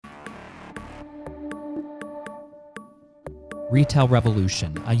Retail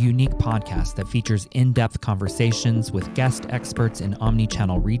Revolution, a unique podcast that features in-depth conversations with guest experts in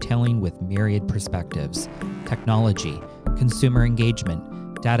omni-channel retailing with myriad perspectives, technology, consumer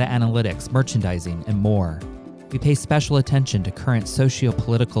engagement, data analytics, merchandising, and more. We pay special attention to current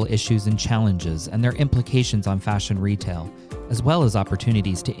socio-political issues and challenges and their implications on fashion retail, as well as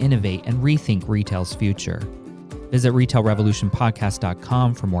opportunities to innovate and rethink retail's future. Visit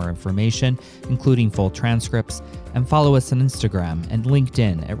retailrevolutionpodcast.com for more information, including full transcripts, and follow us on Instagram and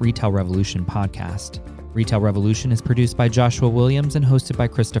LinkedIn at Retail Revolution Podcast. Retail Revolution is produced by Joshua Williams and hosted by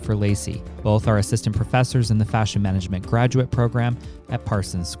Christopher Lacey. Both are assistant professors in the Fashion Management Graduate Program at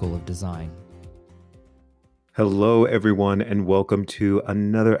Parsons School of Design. Hello, everyone, and welcome to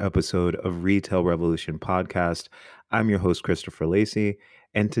another episode of Retail Revolution Podcast. I'm your host, Christopher Lacey,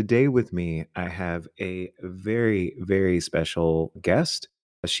 and today with me, I have a very, very special guest.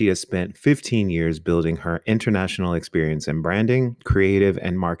 She has spent 15 years building her international experience in branding, creative,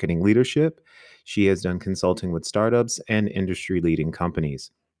 and marketing leadership. She has done consulting with startups and industry-leading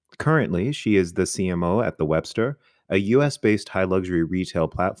companies. Currently, she is the CMO at The Webster, a US-based high-luxury retail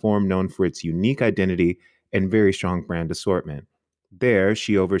platform known for its unique identity and very strong brand assortment. There,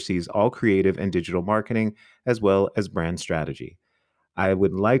 she oversees all creative and digital marketing, as well as brand strategy. I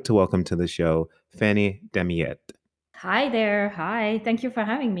would like to welcome to the show Fanny Damiette. Hi there. Hi. Thank you for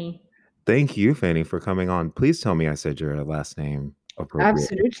having me. Thank you, Fanny, for coming on. Please tell me I said your last name appropriately.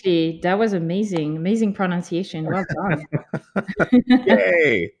 Absolutely. That was amazing. Amazing pronunciation. Well done.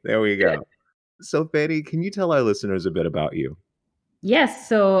 Yay! There we go. So, Fanny, can you tell our listeners a bit about you? Yes.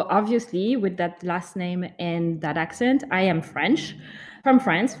 So obviously, with that last name and that accent, I am French. From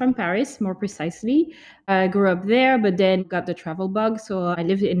France, from Paris, more precisely. I grew up there, but then got the travel bug. So I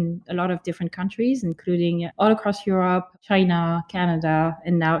lived in a lot of different countries, including all across Europe, China, Canada,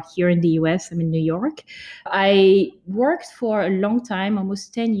 and now here in the US, I'm in New York. I worked for a long time,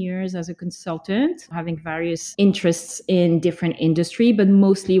 almost 10 years as a consultant, having various interests in different industry, but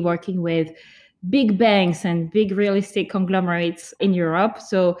mostly working with big banks and big real estate conglomerates in Europe.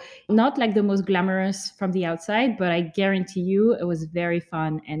 So not like the most glamorous from the outside, but I guarantee you it was very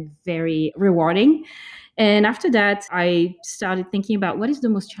fun and very rewarding. And after that, I started thinking about what is the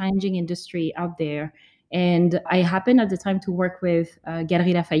most challenging industry out there. And I happened at the time to work with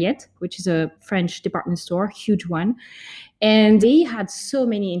Galeries Lafayette, which is a French department store, huge one. And they had so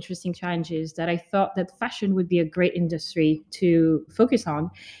many interesting challenges that I thought that fashion would be a great industry to focus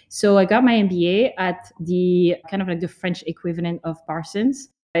on. So I got my MBA at the kind of like the French equivalent of Parsons.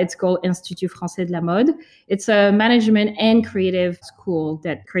 It's called Institut Français de la Mode. It's a management and creative school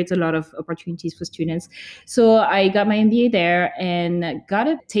that creates a lot of opportunities for students. So I got my MBA there and got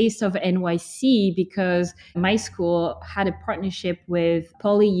a taste of NYC because my school had a partnership with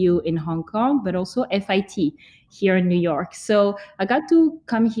PolyU in Hong Kong, but also FIT here in New York. So I got to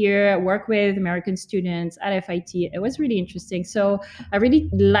come here, work with American students at FIT. It was really interesting. So I really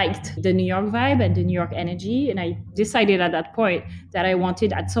liked the New York vibe and the New York energy. And I decided at that point that I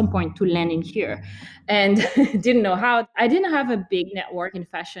wanted at some point to land in here and didn't know how. I didn't have a big network in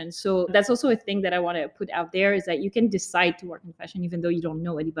fashion. So that's also a thing that I want to put out there is that you can decide to work in fashion even though you don't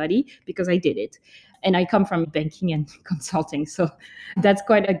know anybody, because I did it. And I come from banking and consulting. So that's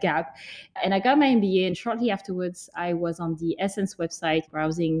quite a gap. And I got my MBA, and shortly afterwards, I was on the Essence website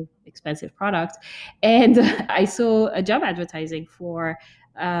browsing expensive products, and I saw a job advertising for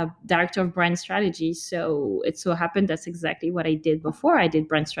director of brand strategy. So it so happened that's exactly what I did before. I did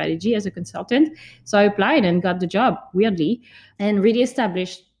brand strategy as a consultant. So I applied and got the job, weirdly, and really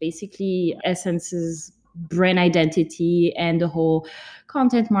established basically Essence's brand identity and the whole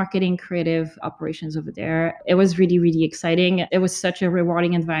content marketing creative operations over there. It was really, really exciting. It was such a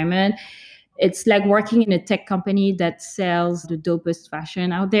rewarding environment. It's like working in a tech company that sells the dopest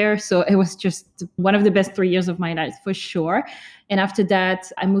fashion out there. So it was just one of the best 3 years of my life for sure. And after that,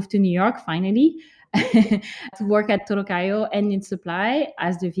 I moved to New York finally to work at Totokayo and in Supply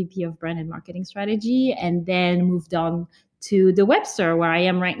as the VP of brand and marketing strategy, and then moved on to the Webster, where I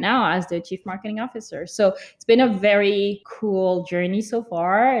am right now as the chief marketing officer. So it's been a very cool journey so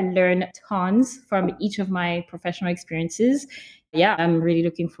far. I learned tons from each of my professional experiences. Yeah, I'm really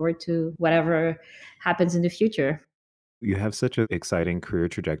looking forward to whatever happens in the future. You have such an exciting career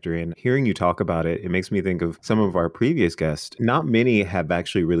trajectory, and hearing you talk about it, it makes me think of some of our previous guests. Not many have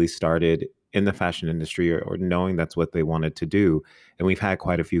actually really started in the fashion industry or knowing that's what they wanted to do. And we've had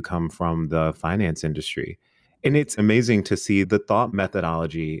quite a few come from the finance industry. And it's amazing to see the thought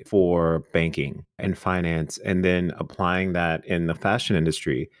methodology for banking and finance and then applying that in the fashion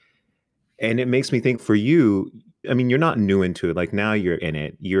industry. And it makes me think for you, I mean, you're not new into it. Like now you're in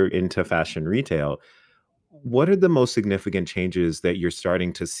it, you're into fashion retail. What are the most significant changes that you're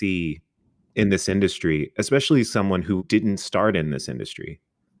starting to see in this industry, especially someone who didn't start in this industry?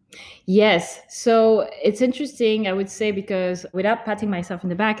 Yes. So it's interesting, I would say, because without patting myself in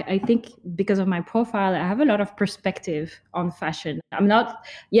the back, I think because of my profile, I have a lot of perspective on fashion. I'm not,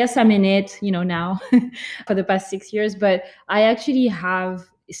 yes, I'm in it, now for the past 6 years, but I actually have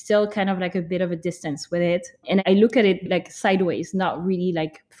still kind of like a bit of a distance with it. And I look at it like sideways, not really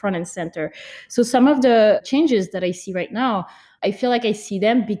like front and center. So some of the changes that I see right now, I feel like I see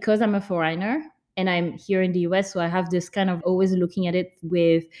them because I'm a foreigner and I'm here in the US. So I have this kind of always looking at it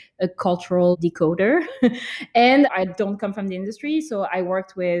with a cultural decoder. And I don't come from the industry. So I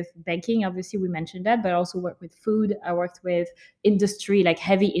worked with banking, obviously, we mentioned that, but I also worked with food. I worked with industry, like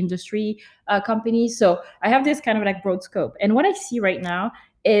heavy industry companies. So I have this kind of like broad scope. And what I see right now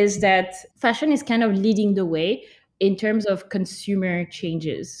is that fashion is kind of leading the way in terms of consumer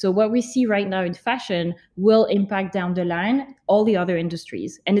changes. So what we see right now in fashion will impact down the line all the other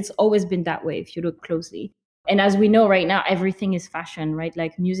industries. And it's always been that way if you look closely. And as we know right now, everything is fashion, right?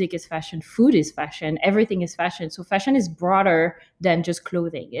 Like music is fashion, food is fashion, everything is fashion. So fashion is broader than just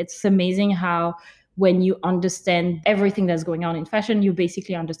clothing. It's amazing how when you understand everything that's going on in fashion, you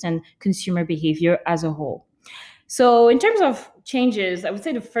basically understand consumer behavior as a whole. So, in terms of changes, I would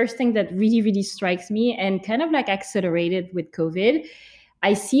say the first thing that really, really strikes me and kind of like accelerated with COVID,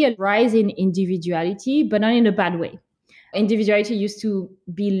 I see a rise in individuality, but not in a bad way. Individuality used to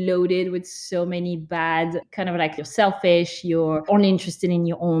be loaded with so many bad, kind of like you're selfish, you're only interested in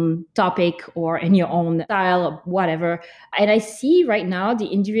your own topic or in your own style or whatever. And I see right now the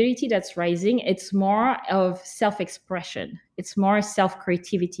individuality that's rising, it's more of self-expression. It's more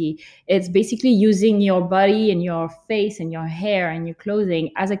self-creativity. It's basically using your body and your face and your hair and your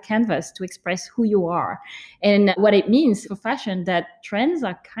clothing as a canvas to express who you are. And what it means for fashion that trends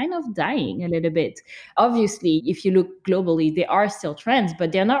are kind of dying a little bit. Obviously, if you look globally, there are still trends,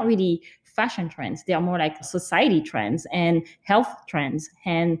 but they're not really fashion trends. They are more like society trends and health trends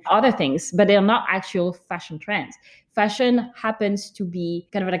and other things, but they're not actual fashion trends. Fashion happens to be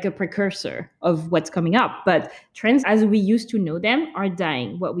kind of like a precursor of what's coming up, but trends as we used to know them are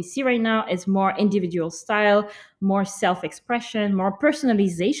dying. What we see right now is more individual style, more self-expression, more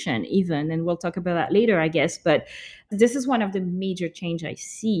personalization even, and we'll talk about that later, I guess, but this is one of the major change I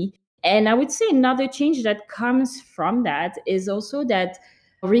see. And I would say another change that comes from that is also that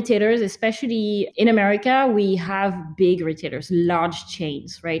retailers, especially in America, we have big retailers, large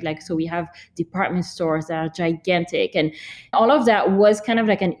chains, right? Like, so we have department stores that are gigantic. And all of that was kind of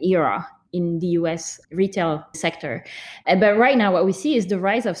like an era in the US retail sector. But right now, what we see is the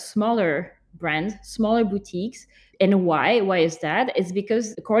rise of smaller brands, smaller boutiques. And why? Why is that? It's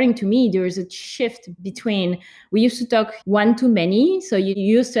because, according to me, there is a shift between we used to talk one to many. So you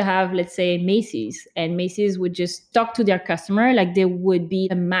used to have, let's say, Macy's, and Macy's would just talk to their customer like there would be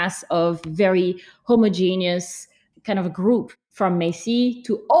a mass of very homogeneous kind of a group from Macy's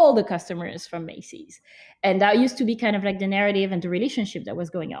to all the customers from Macy's. And that used to be kind of like the narrative and the relationship that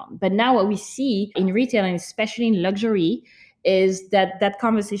was going on. But now what we see in retail, and especially in luxury, is that that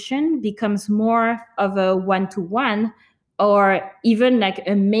conversation becomes more of a one-to-one or even like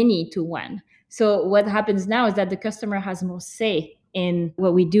a many-to-one. So what happens now is that the customer has more say in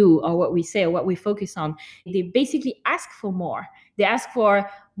what we do or what we say or what we focus on. They basically ask for more. They ask for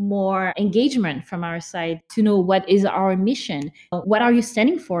more engagement from our side to know what is our mission. What are you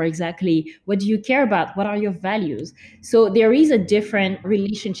standing for exactly? What do you care about? What are your values? So there is a different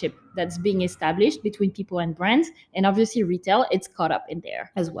relationship that's being established between people and brands. And obviously, retail, it's caught up in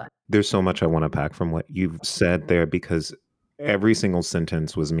there as well. There's so much I want to pack from what you've said there because every single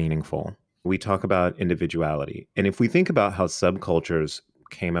sentence was meaningful. We talk about individuality. And if we think about how subcultures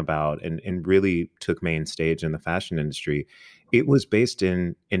came about and really took main stage in the fashion industry, it was based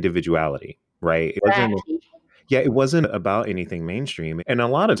in individuality, right? It wasn't Exactly. Yeah, it wasn't about anything mainstream. And a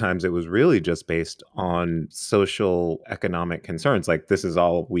lot of times it was really just based on social economic concerns. Like, this is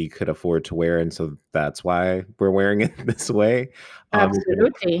all we could afford to wear. And so that's why we're wearing it this way.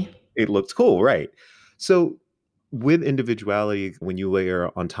 Absolutely. It looks cool, right? So, with individuality, when you layer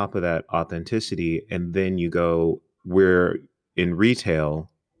on top of that authenticity, and then you go, we're in retail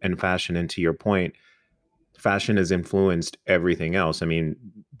and fashion, and to your point, fashion has influenced everything else. I mean,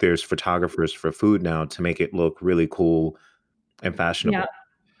 there's photographers for food now to make it look really cool and Yeah. fashionable.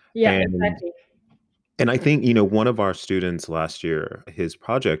 Yeah, And exactly. I think, one of our students last year, his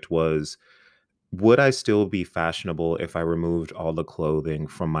project was, would I still be fashionable if I removed all the clothing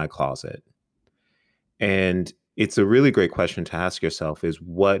from my closet? And it's a really great question to ask yourself is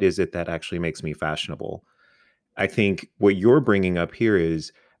what is it that actually makes me fashionable? I think what you're bringing up here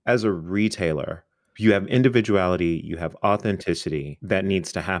is as a retailer, You have individuality, you have authenticity that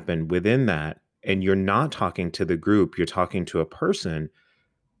needs to happen within that. And you're not talking to the group, you're talking to a person.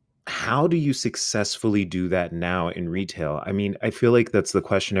 How do you successfully do that now in retail? I mean, I feel like that's the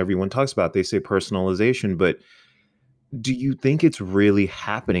question everyone talks about. They say personalization, but do you think it's really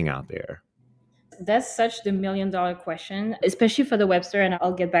happening out there? That's such the $1 million question, especially for the Webster. And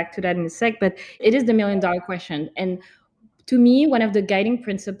I'll get back to that in a sec, but it is the $1 million question. And to me, one of the guiding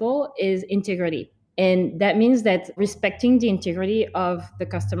principle is integrity. And that means that respecting the integrity of the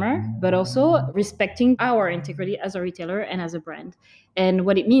customer, but also respecting our integrity as a retailer and as a brand. And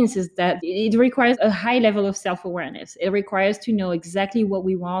what it means is that it requires a high level of self-awareness. It requires to know exactly what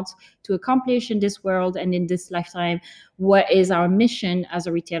we want to accomplish in this world and in this lifetime. What is our mission as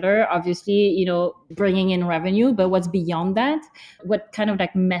a retailer? Obviously, bringing in revenue, but what's beyond that? What kind of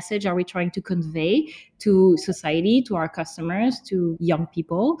like message are we trying to convey to society, to our customers, to young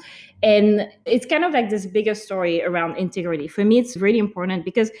people? And it's kind of like this bigger story around integrity. For me, it's really important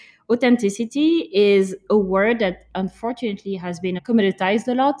because authenticity is a word that unfortunately has been commoditized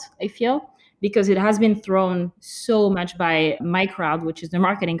a lot, I feel, because it has been thrown so much by my crowd, which is the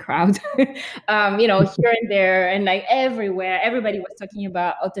marketing crowd, here and there and like everywhere. Everybody was talking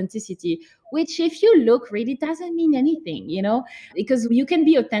about authenticity, which if you look really doesn't mean anything, because you can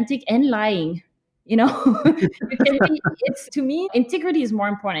be authentic and lying. It's, to me, integrity is more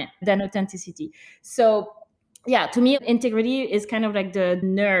important than authenticity. So yeah, to me, integrity is kind of like the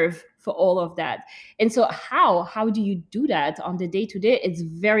nerve for all of that. And so how do you do that on the day to day? It's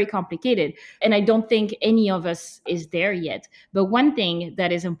very complicated. And I don't think any of us is there yet. But one thing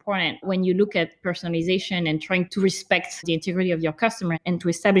that is important when you look at personalization and trying to respect the integrity of your customer and to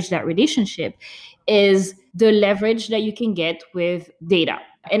establish that relationship is the leverage that you can get with data.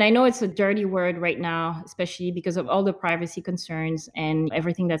 And I know it's a dirty word right now, especially because of all the privacy concerns and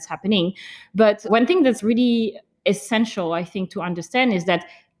everything that's happening. But one thing that's really essential, I think, to understand is that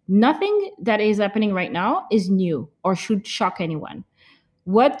nothing that is happening right now is new or should shock anyone.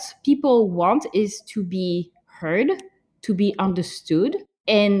 What people want is to be heard, to be understood,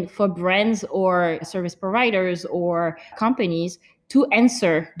 and for brands or service providers or companies to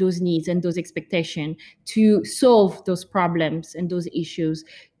answer those needs and those expectations, to solve those problems and those issues,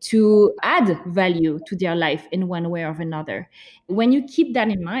 to add value to their life in one way or another. When you keep that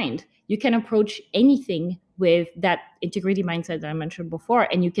in mind, you can approach anything with that integrity mindset that I mentioned before,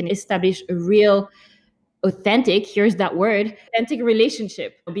 and you can establish a real authentic, here's that word, authentic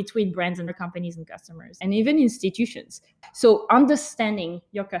relationship between brands and companies and customers and even institutions. So understanding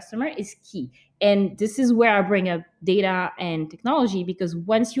your customer is key. And this is where I bring up data and technology, because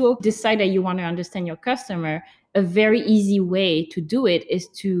once you decide that you want to understand your customer, a very easy way to do it is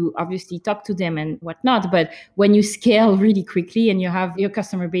to obviously talk to them and whatnot. But when you scale really quickly and you have your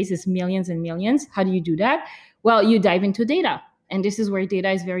customer base is millions and millions, how do you do that? Well, you dive into data. And this is where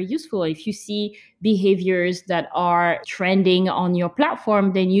data is very useful. If you see behaviors that are trending on your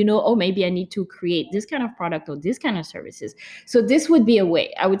platform, then oh, maybe I need to create this kind of product or this kind of services. So this would be a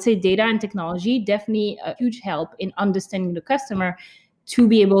way. I would say data and technology, definitely a huge help in understanding the customer to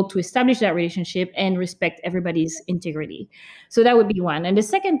be able to establish that relationship and respect everybody's integrity. So that would be one. And the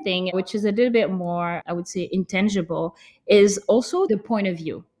second thing, which is a little bit more, I would say, intangible, is also the point of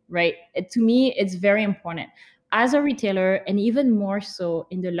view, right? To me, it's very important as a retailer, and even more so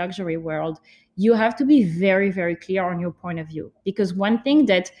in the luxury world. You have to be very, very clear on your point of view, because one thing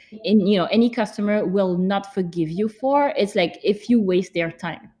that any customer will not forgive you for, it's like if you waste their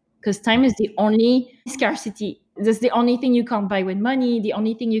time, because time is the only scarcity. That's the only thing you can't buy with money, the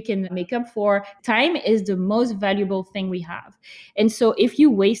only thing you can make up for. Time is the most valuable thing we have. And so if you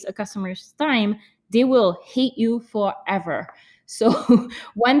waste a customer's time, they will hate you forever. So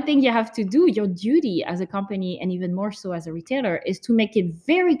one thing you have to do, your duty as a company, and even more so as a retailer, is to make it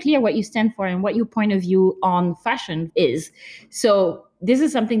very clear what you stand for and what your point of view on fashion is. So this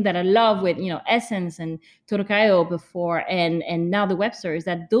is something that I love with, Essence and Todokayo before, and now the Webster, is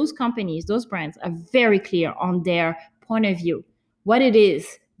that those companies, those brands are very clear on their point of view, what it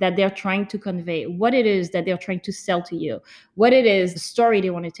is that they're trying to convey, what it is that they're trying to sell to you, what it is, the story they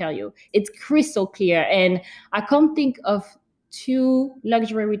want to tell you. It's crystal clear. And I can't think of two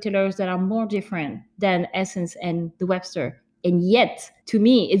luxury retailers that are more different than Essence and the Webster. And yet, to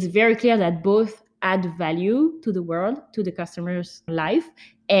me, it's very clear that both add value to the world, to the customer's life,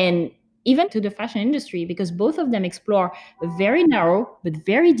 and even to the fashion industry, because both of them explore a very narrow but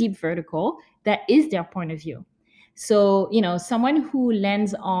very deep vertical that is their point of view. So, someone who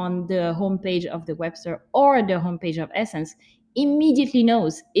lands on the homepage of the Webster or the homepage of Essence immediately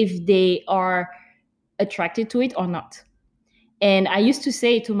knows if they are attracted to it or not. And I used to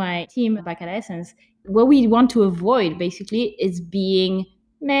say to my team back at Essence, what we want to avoid basically is being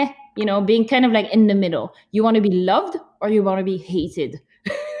meh, being kind of like in the middle. You want to be loved or you want to be hated.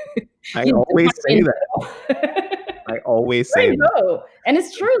 I You don't always want to be say in that. the middle. I always There say you that. go. And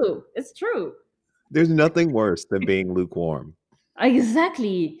it's true. It's true. There's nothing worse than being lukewarm.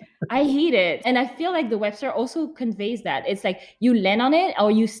 Exactly. I hate it. And I feel like the Webster also conveys that. It's like you land on it or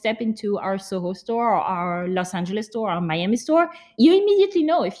you step into our Soho store or our Los Angeles store or our Miami store, you immediately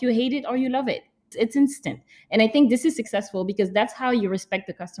know if you hate it or you love it. It's instant. And I think this is successful because that's how you respect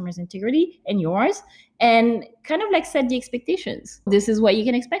the customer's integrity and yours and kind of like set the expectations. This is what you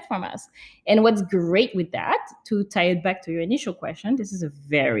can expect from us. And what's great with that, to tie it back to your initial question, this is a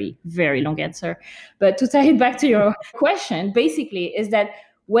very, very long answer, but to tie it back to your question, basically, is that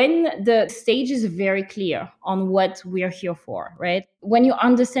when the stage is very clear on what we're here for, right? When you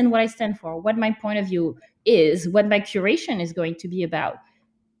understand what I stand for, what my point of view is, what my curation is going to be about,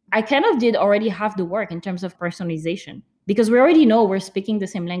 I kind of did already have the work in terms of personalization because we already know we're speaking the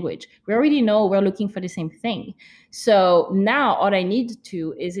same language. We already know we're looking for the same thing. So now all I need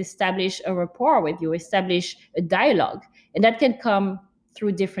to is establish a rapport with you, establish a dialogue. And that can come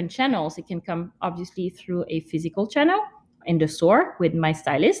through different channels. It can come obviously through a physical channel in the store with my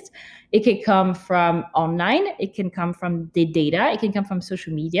stylist. It can come from online. It can come from the data. It can come from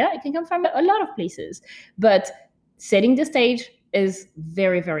social media. It can come from a lot of places. But setting the stage is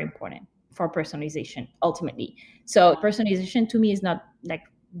very, very important for personalization ultimately. So personalization to me is not like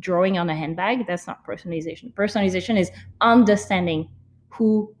drawing on a handbag. That's not personalization. Personalization is understanding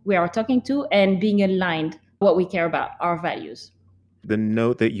who we are talking to and being aligned what we care about, our values. The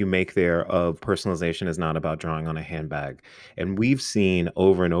note that you make there of personalization is not about drawing on a handbag. And we've seen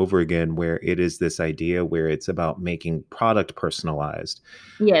over and over again where it is this idea where it's about making product personalized.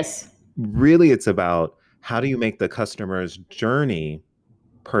 Yes. Really, it's about how do you make the customer's journey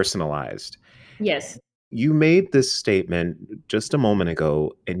personalized? Yes. You made this statement just a moment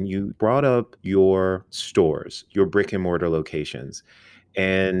ago, and you brought up your stores, your brick and mortar locations.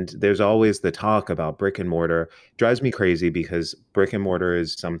 And there's always the talk about brick and mortar. Drives me crazy because brick and mortar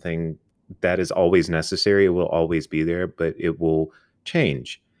is something that is always necessary. It will always be there, but it will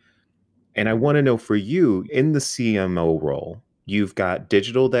change. And I want to know for you in the CMO role, you've got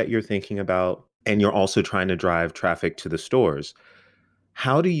digital that you're thinking about, and you're also trying to drive traffic to the stores.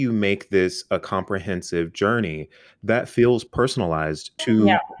 How do you make this a comprehensive journey that feels personalized to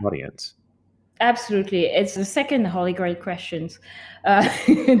Yeah. the audience? Absolutely. It's the second holy grail questions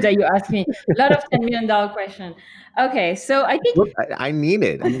that you asked me. A lot of $10 million question. Okay, so I think Look, I need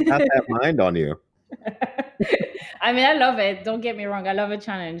it. You got that mind on you. I mean, I love it. Don't get me wrong. I love a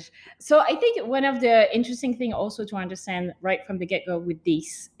challenge. So I think one of the interesting thing also to understand right from the get-go with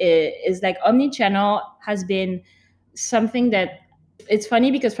this is like omni-channel has been something that it's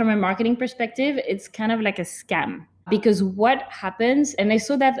funny because from a marketing perspective, it's kind of like a scam. Because what happens, and I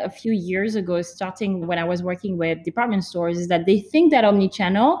saw that a few years ago, starting when I was working with department stores, is that they think that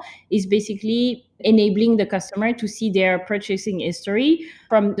omni-channel is basically enabling the customer to see their purchasing history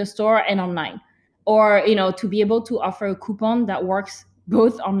from the store and online, or to be able to offer a coupon that works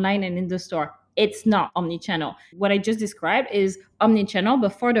both online and in the store. It's not omni-channel. What I just described is omni-channel,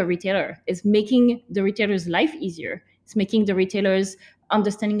 but for the retailer. It's making the retailer's life easier. It's making the retailer's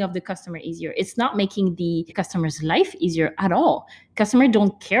understanding of the customer easier. It's not making the customer's life easier at all. Customers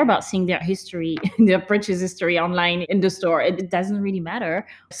don't care about seeing their history, their purchase history online in the store. It doesn't really matter.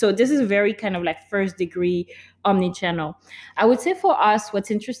 So this is very kind of like first degree omni-channel. I would say for us,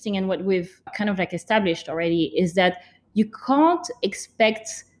 what's interesting and what we've kind of like established already is that you can't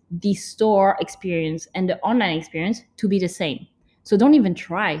expect the store experience and the online experience to be the same. So don't even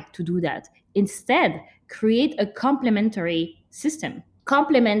try to do that. Instead, create a complementary system.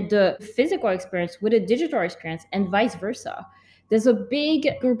 Complement the physical experience with a digital experience and vice versa. There's a big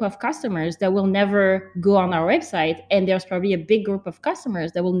group of customers that will never go on our website, and there's probably a big group of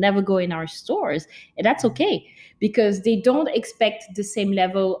customers that will never go in our stores. And that's okay because they don't expect the same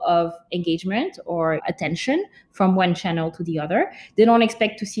level of engagement or attention from one channel to the other. They don't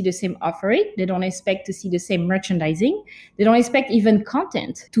expect to see the same offering. They don't expect to see the same merchandising. They don't expect even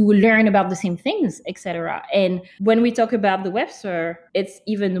content to learn about the same things, etc. And when we talk about the Webster, it's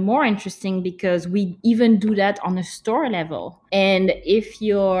even more interesting because we even do that on a store level. And if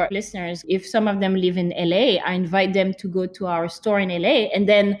your listeners, if some of them live in LA, I invite them to go to our store in LA. And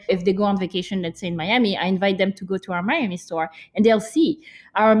then if they go on vacation, let's say in Miami, I invite them to go to our Miami store and they'll see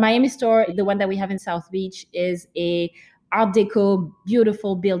our Miami store, the one that we have in South Beach, is a Art Deco,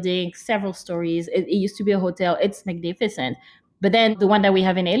 beautiful building, several stories. It used to be a hotel. It's magnificent. But then the one that we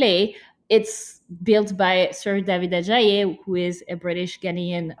have in LA It's built by Sir David Ajayi, who is a British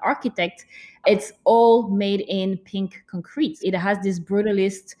Ghanaian architect. It's all made in pink concrete. It has this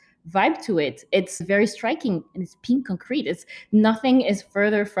brutalist vibe to it. It's very striking, and it's pink concrete. It's nothing is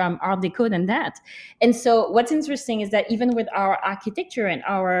further from Art Deco than that. And so what's interesting is that even with our architecture and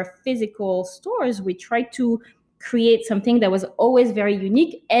our physical stores, we try to create something that was always very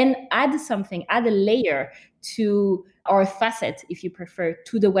unique and add something, add a layer to our facet, if you prefer,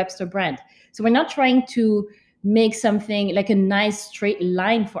 to the Webster brand. So we're not trying to make something like a nice straight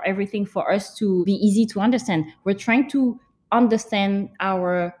line for everything for us to be easy to understand. We're trying to understand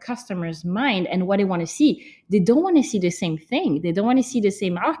our customers' mind and what they want to see. They don't want to see the same thing. They don't want to see the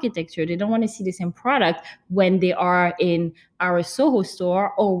same architecture. They don't want to see the same product when they are in our Soho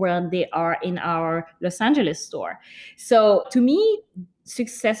store or when they are in our Los Angeles store. So to me,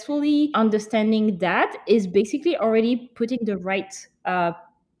 successfully understanding that is basically already putting the right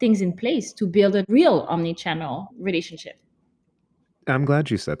things in place to build a real omni-channel relationship. I'm glad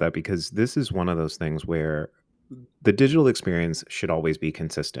you said that because this is one of those things where the digital experience should always be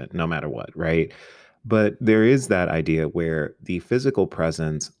consistent no matter what, right? But there is that idea where the physical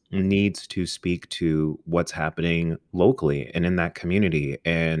presence needs to speak to what's happening locally and in that community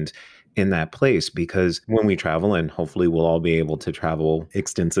and in that place. Because when we travel, and hopefully we'll all be able to travel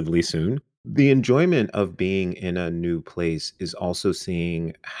extensively soon, the enjoyment of being in a new place is also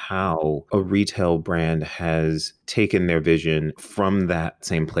seeing how a retail brand has taken their vision from that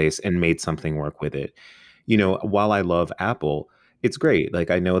same place and made something work with it. While I love Apple, it's great. Like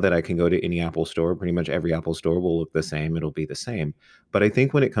I know that I can go to any Apple store, pretty much every Apple store will look the same, it'll be the same. But I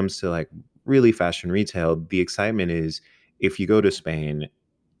think when it comes to like really fashion retail, the excitement is if you go to Spain,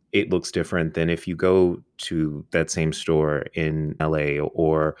 it looks different than if you go to that same store in LA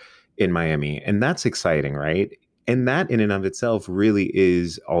or in Miami. And that's exciting, right? And that in and of itself really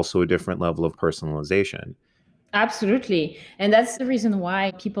is also a different level of personalization. Absolutely. And that's the reason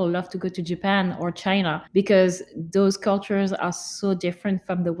why people love to go to Japan or China, because those cultures are so different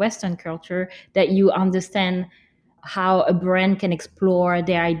from the Western culture that you understand how a brand can explore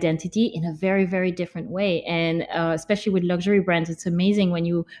their identity in a very, very different way. And especially with luxury brands, it's amazing when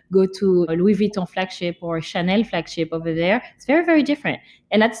you go to a Louis Vuitton flagship or a Chanel flagship over there. It's very, very different.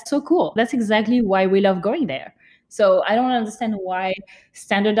 And that's so cool. That's exactly why we love going there. So I don't understand why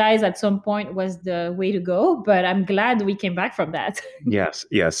standardize at some point was the way to go, but I'm glad we came back from that. Yes,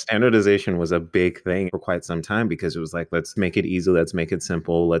 yes. Standardization was a big thing for quite some time because it was like, let's make it easy, let's make it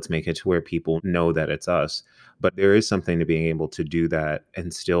simple, let's make it to where people know that it's us. But there is something to being able to do that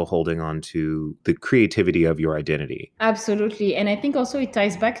and still holding on to the creativity of your identity. Absolutely. And I think also it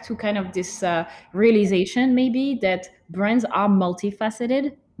ties back to kind of this realization, maybe, that brands are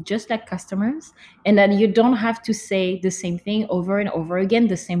multifaceted, just like customers, and that you don't have to say the same thing over and over again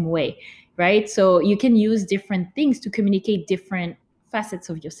the same way, right? So you can use different things to communicate different facets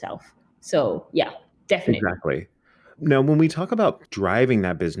of yourself. So, yeah, definitely. Exactly. Now, when we talk about driving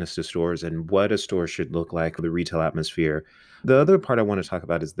that business to stores and what a store should look like, the retail atmosphere, the other part I want to talk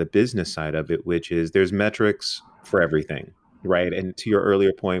about is the business side of it, which is there's metrics for everything, right? And to your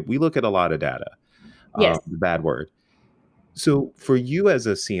earlier point, we look at a lot of data, Yes. bad word. So for you as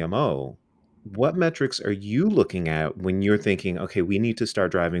a CMO, what metrics are you looking at when you're thinking, okay, we need to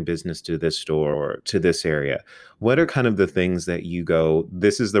start driving business to this store or to this area? What are kind of the things that you go,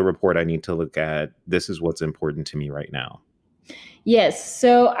 this is the report I need to look at. This is what's important to me right now? Yes.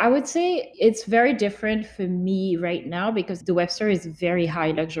 So I would say it's very different for me right now because the Webster is very high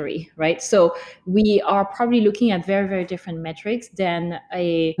luxury, right? So we are probably looking at very, very different metrics than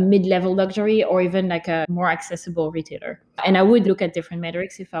a mid level luxury or even like a more accessible retailer. And I would look at different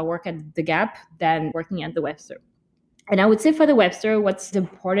metrics if I work at the Gap than working at the Webster. And I would say for the Webster, what's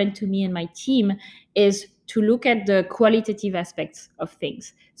important to me and my team is to look at the qualitative aspects of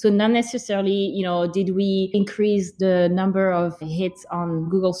things. So not necessarily, did we increase the number of hits on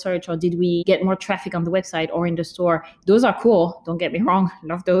Google search or did we get more traffic on the website or in the store? Those are cool. Don't get me wrong.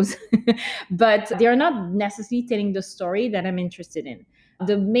 Love those. But they're not necessarily telling the story that I'm interested in.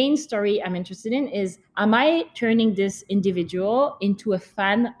 The main story I'm interested in is, am I turning this individual into a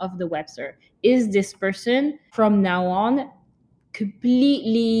fan of the Webster? Is this person from now on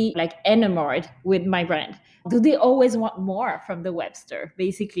completely like enamored with my brand? Do they always want more from the Webster?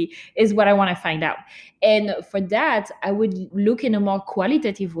 Basically, is what I want to find out. And for that, I would look in a more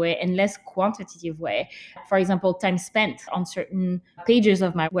qualitative way and less quantitative way. For example, time spent on certain pages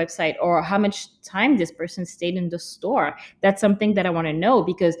of my website, or how much time this person stayed in the store. That's something that I want to know,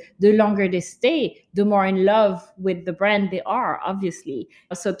 because the longer they stay, the more in love with the brand they are, obviously.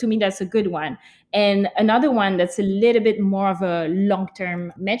 So to me, that's a good one. And another one that's a little bit more of a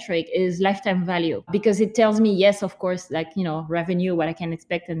long-term metric is lifetime value, because it tells me, yes, of course, like, revenue, what I can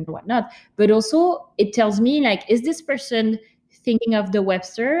expect and whatnot, but also it tells me, like, is this person thinking of the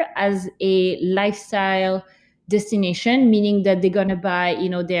Webster as a lifestyle destination, meaning that they're going to buy,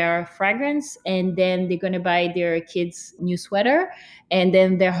 their fragrance, and then they're going to buy their kids new sweater, and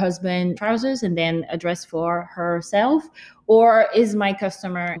then their husband trousers, and then a dress for herself? Or is my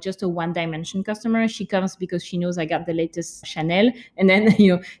customer just a one-dimension customer? She comes because she knows I got the latest Chanel, and then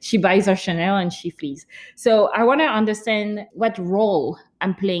she buys her Chanel and she flees. So I want to understand what role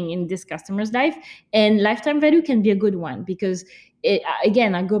I'm playing in this customer's life, and lifetime value can be a good one, because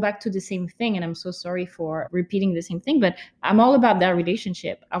again, I go back to the same thing, and I'm so sorry for repeating the same thing, but I'm all about that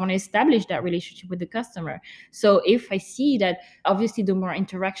relationship. I want to establish that relationship with the customer. So if I see that, obviously, the more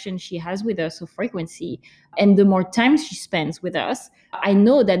interaction she has with us, so frequency, and the more time she spends with us, I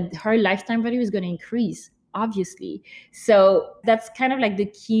know that her lifetime value is going to increase, obviously. So that's kind of like the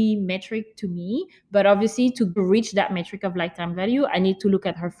key metric to me. But obviously, to reach that metric of lifetime value, I need to look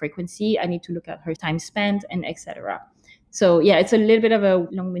at her frequency, I need to look at her time spent, and etc. So yeah, it's a little bit of a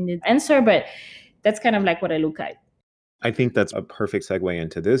long-winded answer, but that's kind of like what I look at. I think that's a perfect segue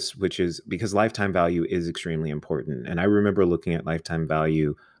into this, which is because lifetime value is extremely important. And I remember looking at lifetime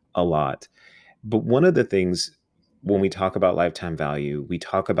value a lot. But one of the things when we talk about lifetime value, we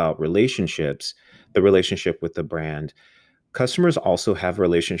talk about relationships, the relationship with the brand. Customers also have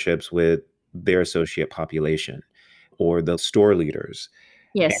relationships with their associate population or the store leaders.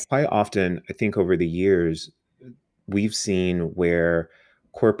 And Yes. quite often, I think over the years, we've seen where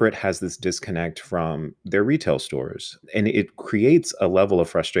corporate has this disconnect from their retail stores, and it creates a level of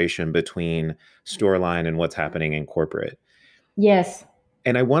frustration between store line and what's happening in corporate. Yes.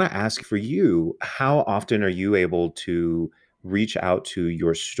 And I want to ask for you, how often are you able to reach out to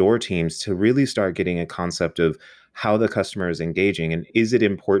your store teams to really start getting a concept of how the customer is engaging? And is it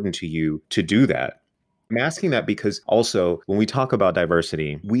important to you to do that? I'm asking that because also when we talk about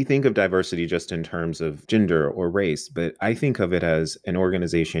diversity, we think of diversity just in terms of gender or race, but I think of it as an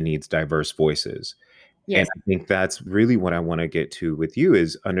organization needs diverse voices. And Yes. I think that's really what I want to get to with you,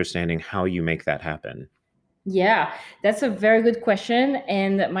 is understanding how you make that happen. Yeah, that's a very good question.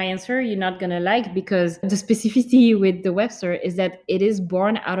 And my answer you're not going to like, because the specificity with the Webster is that it is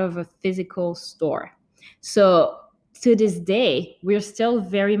born out of a physical store. So to this day, we're still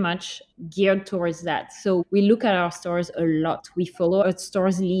very much geared towards that. So we look at our stores a lot. We follow our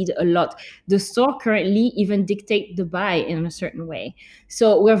store's lead a lot. The store currently even dictate the buy in a certain way.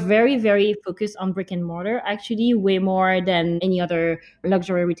 So we're very, very focused on brick and mortar, actually, way more than any other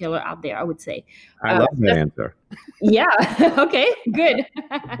luxury retailer out there, I would say. I love that answer. Yeah. Okay, good.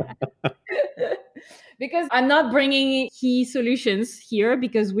 Because I'm not bringing key solutions here,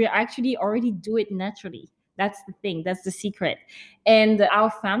 because we actually already do it naturally. That's the thing. That's the secret. And our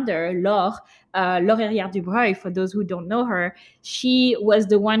founder, Laure Herrière-Dubreuil, for those who don't know her, she was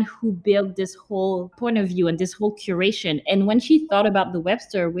the one who built this whole point of view and this whole curation. And when she thought about the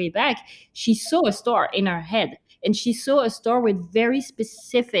Webster way back, she saw a store in her head, and she saw a store with very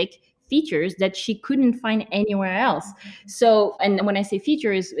specific features that she couldn't find anywhere else. So, and when I say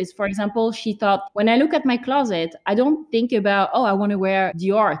features, is for example, she thought, when I look at my closet, I don't think about, oh, I want to wear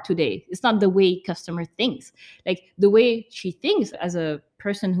Dior today. It's not the way customer thinks. Like, the way she thinks as a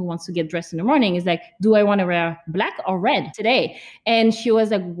person who wants to get dressed in the morning is like, do I want to wear black or red today? And she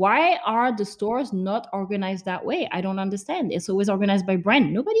was like, why are the stores not organized that way? I don't understand. It's always organized by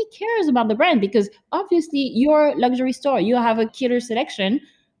brand. Nobody cares about the brand, because obviously your luxury store, you have a killer selection.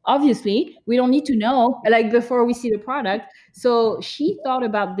 Obviously, we don't need to know, like, before we see the product. So she thought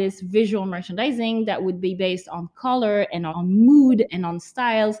about this visual merchandising that would be based on color and on mood and on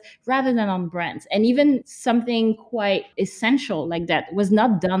styles, rather than on brands. And even something quite essential like that was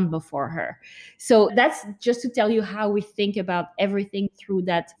not done before her. So that's just to tell you how we think about everything through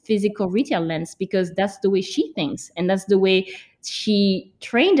that physical retail lens, because that's the way she thinks, and that's the way she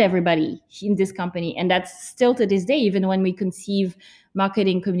trained everybody in this company. And that's still to this day, even when we conceive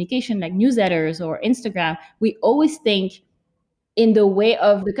marketing communication like newsletters or Instagram, we always think in the way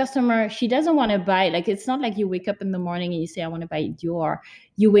of the customer. She doesn't want to buy, like, it's not like you wake up in the morning and you say, I want to buy Dior.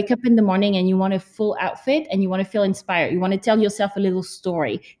 You wake up in the morning and you want a full outfit, and you want to feel inspired. You want to tell yourself a little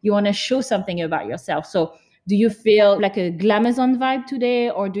story. You want to show something about yourself. So Do you feel like a glamazon vibe today,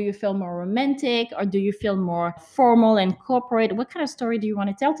 or do you feel more romantic, or do you feel more formal and corporate? What kind of story do you want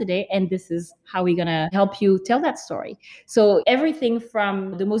to tell today? And this is how we're going to help you tell that story. So everything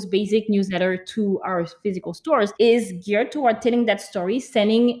from the most basic newsletter to our physical stores is geared toward telling that story,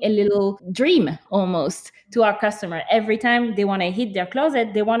 sending a little dream almost to our customer. Every time they want to hit their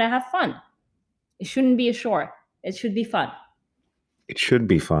closet, they want to have fun. It shouldn't be a chore. It should be fun. It should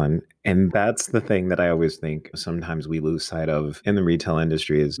be fun. And that's the thing that I always think sometimes we lose sight of in the retail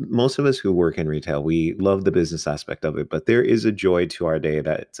industry is most of us who work in retail, we love the business aspect of it, but there is a joy to our day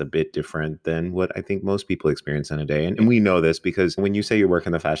that's a bit different than what I think most people experience in a day. And we know this because when you say you work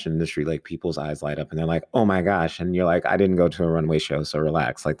in the fashion industry, like people's eyes light up and they're like, oh my gosh. And you're like, I didn't go to a runway show, so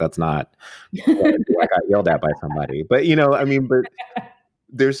relax. Like that's not I got yelled at by somebody. But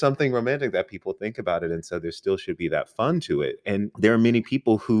there's something romantic that people think about it. And so there still should be that fun to it. And there are many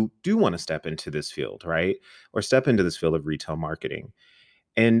people who do want to step into this field, right? Or step into this field of retail marketing.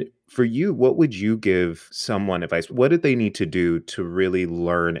 And for you, what would you give someone advice? What did they need to do to really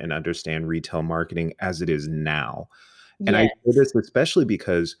learn and understand retail marketing as it is now? And I Yes. say this especially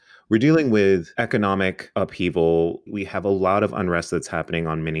because we're dealing with economic upheaval. We have a lot of unrest that's happening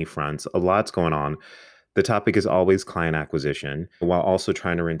on many fronts. A lot's going on. The topic is always client acquisition while also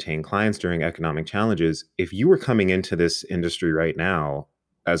trying to retain clients during economic challenges. If you were coming into this industry right now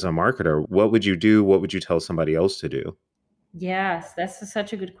as a marketer, what would you do? What would you tell somebody else to do? Yes,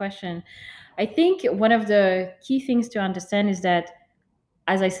 such a good question. I think one of the key things to understand is that,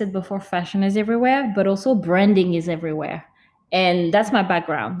 as I said before, fashion is everywhere, but also branding is everywhere. And that's my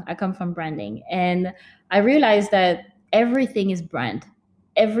background. I come from branding. And I realized that everything is brand.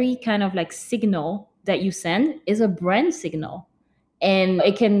 Every kind of like signal that you send is a brand signal. And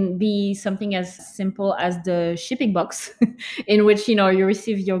it can be something as simple as the shipping box in which you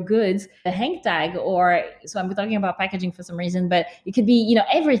receive your goods, the hang tag, or so I'm talking about packaging for some reason, but it could be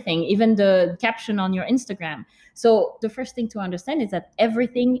everything, even the caption on your Instagram. So the first thing to understand is that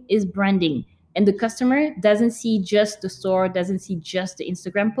everything is branding, and the customer doesn't see just the store, doesn't see just the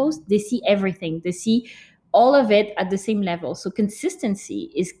Instagram post. They see everything. They see all of it at the same level. So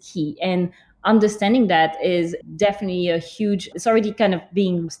consistency is key, and understanding that is definitely a huge, it's already kind of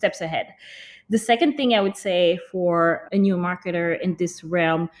being steps ahead. The second thing I would say for a new marketer in this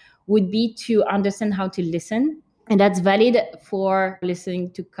realm would be to understand how to listen. And that's valid for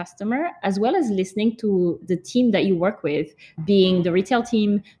listening to customer as well as listening to the team that you work with, being the retail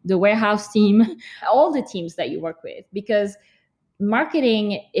team, the warehouse team, all the teams that you work with. Because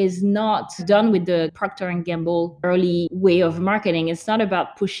marketing is not done with the Procter and Gamble early way of marketing. It's not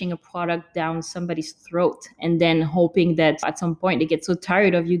about pushing a product down somebody's throat and then hoping that at some point they get so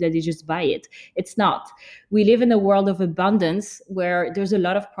tired of you that they just buy it. It's not. We live in a world of abundance where there's a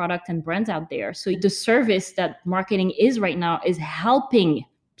lot of product and brands out there. So the service that marketing is right now is helping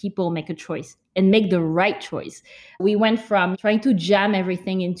people make a choice and make the right choice. We went from trying to jam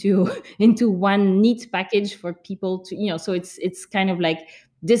everything into one neat package for people to, so it's kind of like,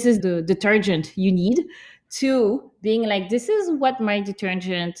 this is the detergent you need, to being like, this is what my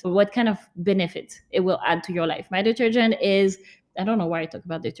detergent, what kind of benefit it will add to your life. My detergent is, I don't know why I talk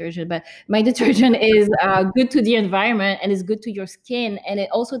about detergent, but my detergent is good to the environment and is good to your skin. And it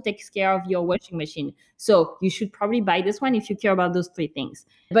also takes care of your washing machine. So you should probably buy this one if you care about those three things.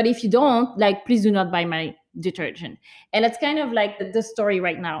 But if you don't, like, please do not buy my detergent. And it's kind of like the story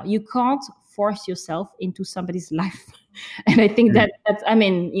right now. You can't force yourself into somebody's life. And I think that's, I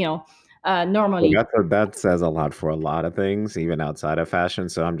mean, normally. Well, that says a lot for a lot of things, even outside of fashion.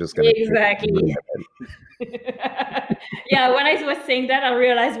 So I'm just going to Exactly. Yeah, when I was saying that, I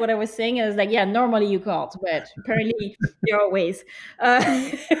realized what I was saying. I was like, yeah, normally you can't, but apparently there are ways.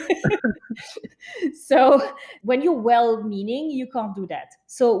 So when you're well-meaning, you can't do that.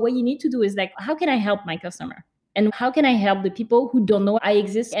 So what you need to do is like, how can I help my customer? And how can I help the people who don't know I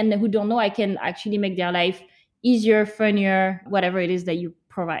exist and who don't know I can actually make their life easier, funnier, whatever it is that you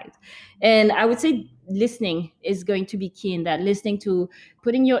provide? And I would say listening is going to be key in that. Listening to,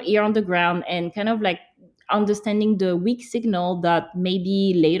 putting your ear on the ground and kind of like understanding the weak signal that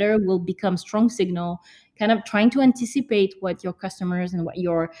maybe later will become strong signal, kind of trying to anticipate what your customers and what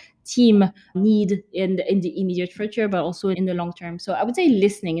your team need in the immediate future, but also in the long term. So I would say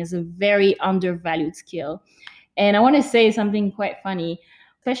listening is a very undervalued skill. And I want to say something quite funny,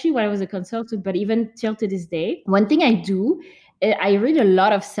 especially when I was a consultant, but even till to this day, one thing I do, I read a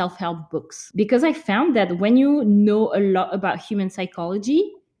lot of self-help books because I found that when you know a lot about human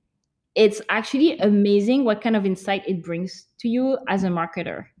psychology, it's actually amazing what kind of insight it brings to you as a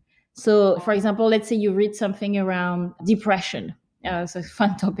marketer. So, for example, let's say you read something around depression. So it's a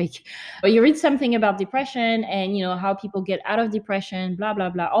fun topic. But you read something about depression and, how people get out of depression, blah, blah,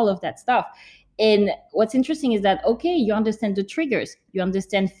 blah, all of that stuff. And what's interesting is that, okay, you understand the triggers, you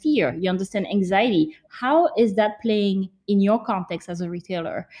understand fear, you understand anxiety. How is that playing in your context as a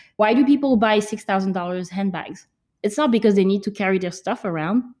retailer? Why do people buy $6,000 handbags? It's not because they need to carry their stuff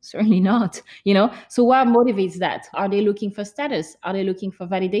around. Certainly not, So what motivates that? Are they looking for status? Are they looking for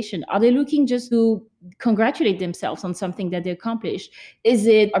validation? Are they looking just to congratulate themselves on something that they accomplished? Is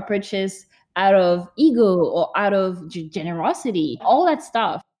it a purchase out of ego or out of generosity? All that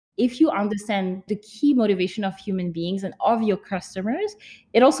stuff. If you understand the key motivation of human beings and of your customers,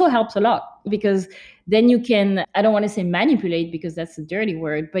 it also helps a lot, because then you can, I don't want to say manipulate because that's a dirty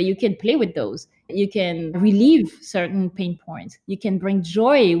word, but you can play with those. You can relieve certain pain points. You can bring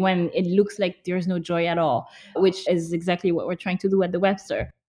joy when it looks like there's no joy at all, which is exactly what we're trying to do at the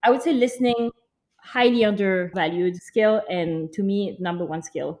Webster. I would say listening, highly undervalued skill, and to me, number one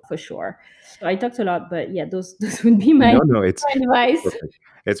skill for sure. So I talked a lot, but yeah, those would be my No, it's advice. perfect.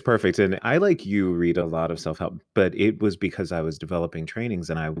 It's perfect. And I, like you, read a lot of self-help, but it was because I was developing trainings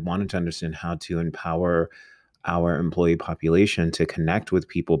and I wanted to understand how to empower our employee population to connect with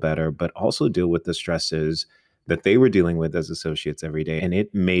people better, but also deal with the stresses that they were dealing with as associates every day. And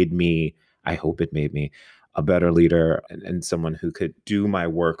it made me, I hope it made me a better leader and someone who could do my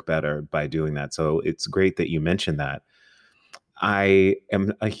work better by doing that. So it's great that you mentioned that. I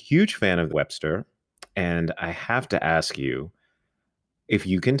am a huge fan of Webster, and I have to ask you if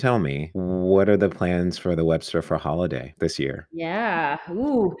you can tell me, what are the plans for the Webster for holiday this year? Yeah.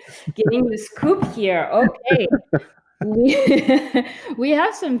 Ooh, getting the scoop here. Okay. We we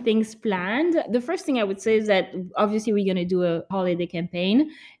have some things planned. The first thing I would say is that obviously we're going to do a holiday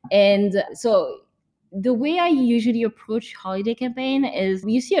campaign. And so the way I usually approach holiday campaign is,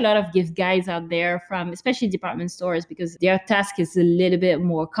 you see a lot of gift guides out there from especially department stores, because their task is a little bit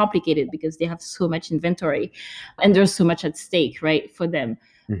more complicated because they have so much inventory and there's so much at stake, right, for them.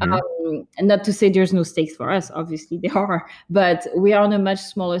 Mhm. And not to say there's no stakes for us, obviously there are, but we are on a much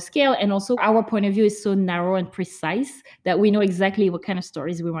smaller scale. And also our point of view is so narrow and precise that we know exactly what kind of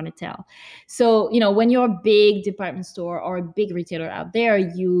stories we want to tell. So, when you're a big department store or a big retailer out there,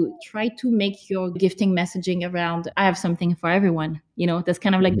 you try to make your gifting messaging around, I have something for everyone. That's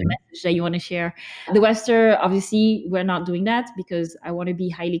kind of like the Mhm. message that you want to share. The Webster, obviously, we're not doing that because I want to be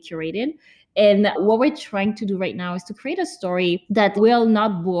highly curated. And what we're trying to do right now is to create a story that will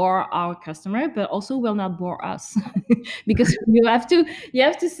not bore our customer, but also will not bore us, because you have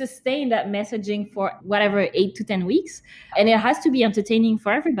to sustain that messaging for whatever 8 to 10 weeks, and it has to be entertaining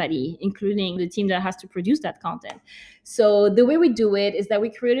for everybody, including the team that has to produce that content. So the way we do it is that we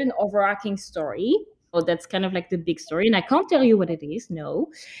create an overarching story. Oh, that's kind of like the big story, and I can't tell you what it is, no.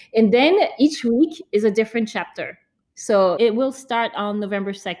 And then each week is a different chapter. So it will start on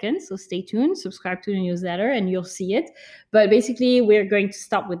November 2nd. So stay tuned, subscribe to the newsletter, and you'll see it. But basically, we're going to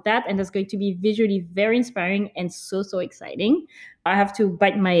start with that. And that's going to be visually very inspiring and so, so exciting. I have to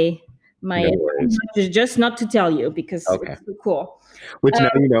bite my No worries. just not to tell you, because Okay. it's so cool. Which now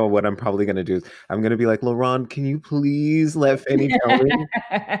you know what I'm probably going to do. I'm going to be like, Laurent, can you please let Fanny tell me?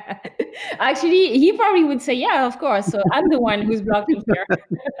 Actually, he probably would say, yeah, of course. So I'm the one who's blocking here.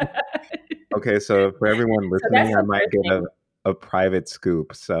 Okay, so for everyone So that's listening, I the might first get a private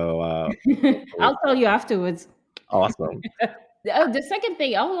scoop. So thing. I'll tell you afterwards. awesome. The second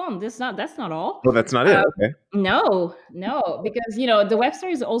thing, hold on, that's not all. Well, that's not it. Okay. No, because the Webster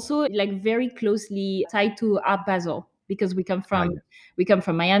is also like very closely tied to Art Basel, because we come Ah, from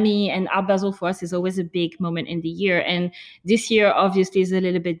yeah. Miami, and Art Basel for us is always a big moment in the year. And this year obviously is a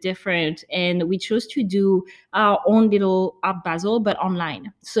little bit different, and we chose to do our own little Art Basel, but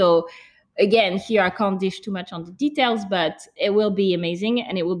online. So again, here I can't dish too much on the details, but it will be amazing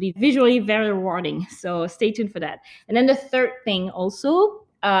and it will be visually very rewarding. So stay tuned for that. And then the third thing also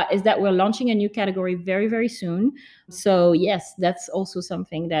is that we're launching a new category very, very soon. So yes, that's also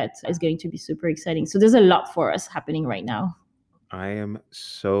something that is going to be super exciting. So there's a lot for us happening right now. I am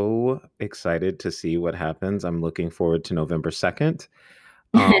so excited to see what happens. I'm looking forward to November 2nd.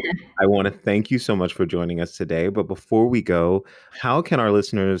 Um, I want to thank you so much for joining us today. But before we go, how can our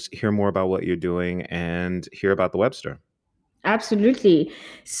listeners hear more about what you're doing and hear about the Webster? Absolutely.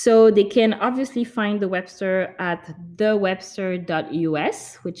 So they can obviously find the Webster at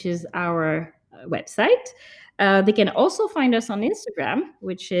thewebster.us, which is our website. They can also find us on Instagram,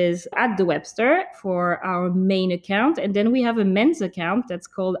 which is at the Webster for our main account. And then we have a men's account that's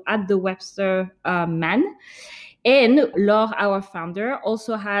called at the Webster Man. And Laure, our founder,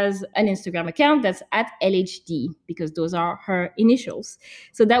 also has an Instagram account that's at LHD, because those are her initials.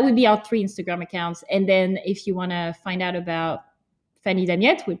 So that would be our three Instagram accounts. And then if you want to find out about Fanny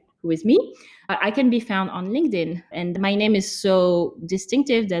Damiette, who is me. I can be found on LinkedIn. And my name is so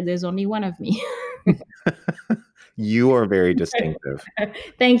distinctive that there's only one of me. You are very distinctive.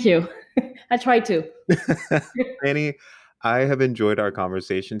 Thank you. I try to. Fanny, I have enjoyed our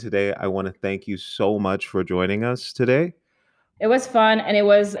conversation today. I want to thank you so much for joining us today. It was fun and it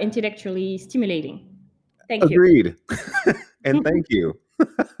was intellectually stimulating. Thank you. Agreed. And thank you.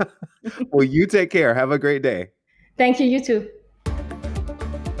 Well, you take care. Have a great day. Thank you. You too.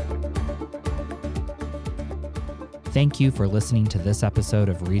 Thank you for listening to this episode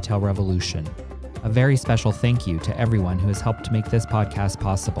of Retail Revolution. A very special thank you to everyone who has helped make this podcast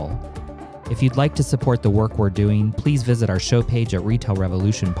possible. If you'd like to support the work we're doing, please visit our show page at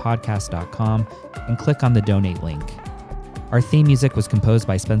retailrevolutionpodcast.com and click on the donate link. Our theme music was composed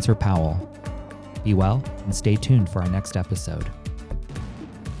by Spencer Powell. Be well and stay tuned for our next episode.